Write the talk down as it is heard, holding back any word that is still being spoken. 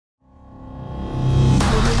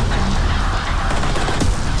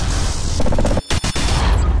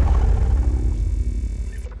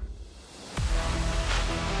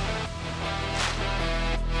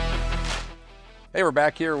Hey, we're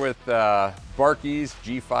back here with Barkey's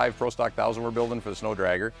G5 Pro Stock 1000 we're building for the snow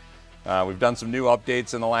dragger. We've done some new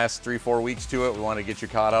updates in the last 3-4 weeks to it. We want to get you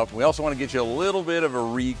caught up. We also want to get you a little bit of a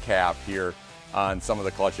recap here on some of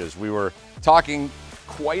the clutches. We were talking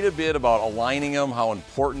quite a bit about aligning them, how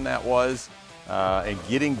important that was, and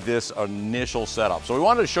getting this initial setup. So we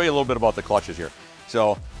wanted to show you a little bit about the clutches here.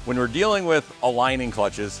 So when we're dealing with aligning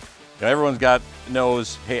clutches, you know, everyone's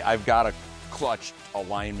knows, hey, I've got a clutch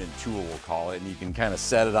alignment tool, we'll call it, and you can kind of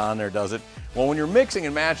set it on there, does it. Well, when you're mixing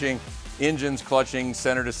and matching engines, clutching,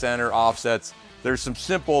 center to center, offsets, there's some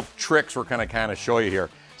simple tricks we're gonna kind of show you here.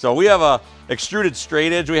 So we have a extruded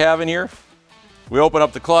straight edge we have in here. We open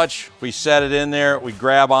up the clutch, we set it in there, we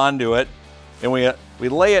grab onto it, and we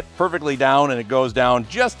lay it perfectly down, and it goes down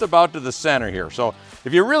just about to the center here. So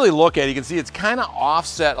if you really look at it, you can see it's kind of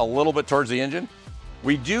offset a little bit towards the engine.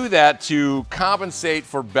 We do that to compensate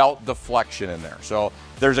for belt deflection in there. So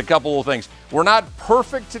there's a couple of things. We're not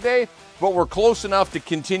perfect today, but we're close enough to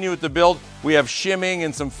continue with the build. We have shimming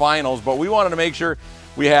and some finals, but we wanted to make sure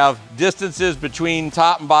we have distances between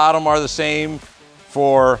top and bottom are the same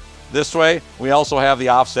for this way. We also have the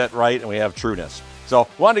offset right, and we have trueness. So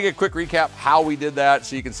wanted to get a quick recap how we did that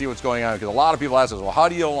so you can see what's going on, because a lot of people ask us, well, how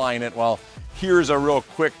do you align it? Well, here's a real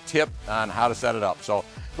quick tip on how to set it up. So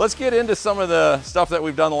let's get into some of the stuff that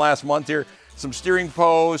we've done the last month here. Some steering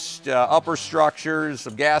posts, upper structures,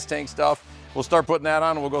 some gas tank stuff. We'll start putting that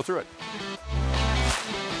on and we'll go through it.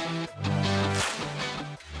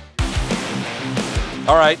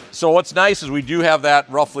 All right, so what's nice is we do have that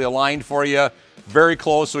roughly aligned for you, very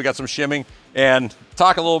close, so we got some shimming. And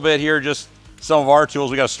talk a little bit here, just some of our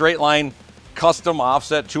tools. We got a straight line custom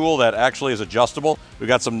offset tool that actually is adjustable. We've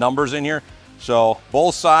got some numbers in here. So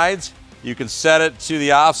both sides, you can set it to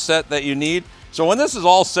the offset that you need. So when this is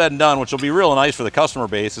all said and done, which will be real nice for the customer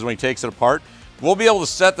base, is when he takes it apart, we'll be able to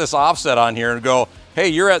set this offset on here and go, hey,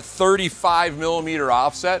 you're at 35 millimeter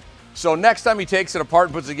offset. So next time he takes it apart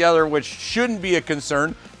and puts it together, which shouldn't be a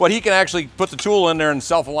concern, but he can actually put the tool in there and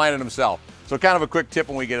self-align it himself. So kind of a quick tip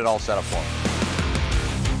when we get it all set up for him.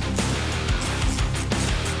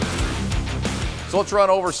 So let's run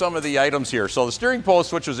over some of the items here. So the steering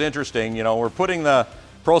post, which was interesting, you know, we're putting the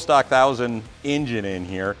Pro Stock 1000 engine in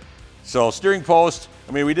here. So steering post,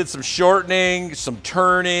 I mean, we did some shortening, some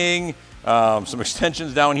turning, some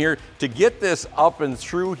extensions down here to get this up and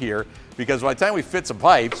through here, because by the time we fit some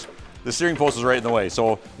pipes, the steering post is right in the way.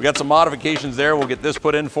 So we got some modifications there. We'll get this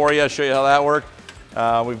put in for you, show you how that worked.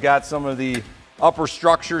 We've got some of the upper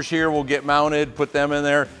structures here. We'll get mounted, put them in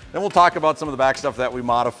there. Then we'll talk about some of the back stuff that we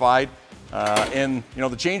modified. And you know,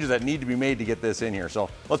 the changes that need to be made to get this in here. So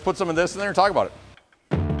let's put some of this in there and talk about it.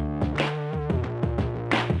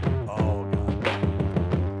 Oh, God.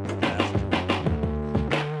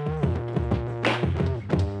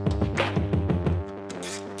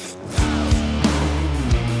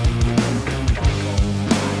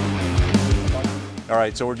 All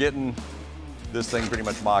right, so we're getting this thing pretty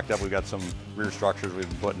much mocked up. We've got some rear structures we've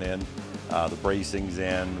been putting in, the bracings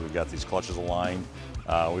in, we've got these clutches aligned.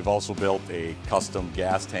 We've also built a custom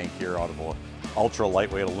gas tank here out of an ultra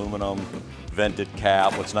lightweight aluminum vented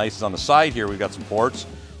cap. What's nice is on the side here, we've got some ports.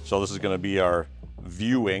 So this is gonna be our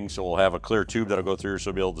viewing. So we'll have a clear tube that'll go through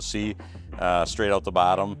so we'll be able to see straight out the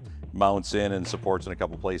bottom, mounts in and supports in a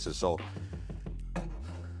couple places. So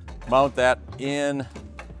mount that in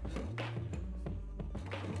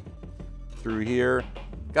through here.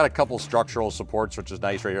 Got a couple structural supports, which is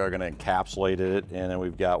nice right here. We're gonna encapsulate it. And then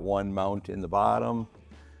we've got one mount in the bottom.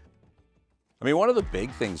 I mean, one of the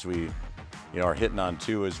big things we are hitting on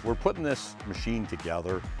too is we're putting this machine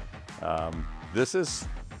together. This is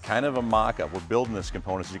kind of a mock-up. We're building this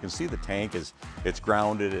component. So you can see the tank it's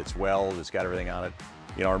grounded, it's welded, it's got everything on it.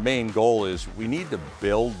 You know, our main goal is we need to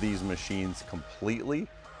build these machines completely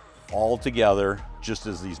all together, just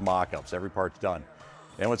as these mock-ups. Every part's done.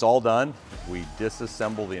 And when it's all done, we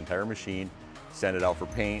disassemble the entire machine, send it out for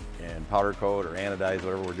paint and powder coat or anodize,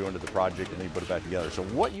 whatever we're doing to the project, and then you put it back together. So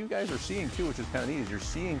what you guys are seeing too, which is kind of neat, is you're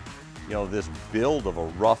seeing, you know, this build of a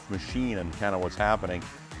rough machine and kind of what's happening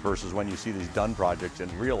versus when you see these done projects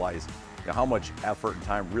and realize, you know, how much effort and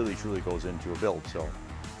time really truly goes into a build. So,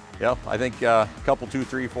 yeah, I think a couple, 2,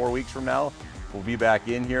 3, 4 weeks from now, we'll be back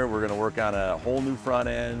in here. We're gonna work on a whole new front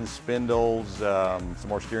end, spindles, some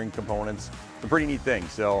more steering components, some pretty neat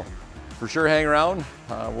things. So for sure, hang around.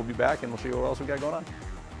 We'll be back and we'll show you what else we got going on.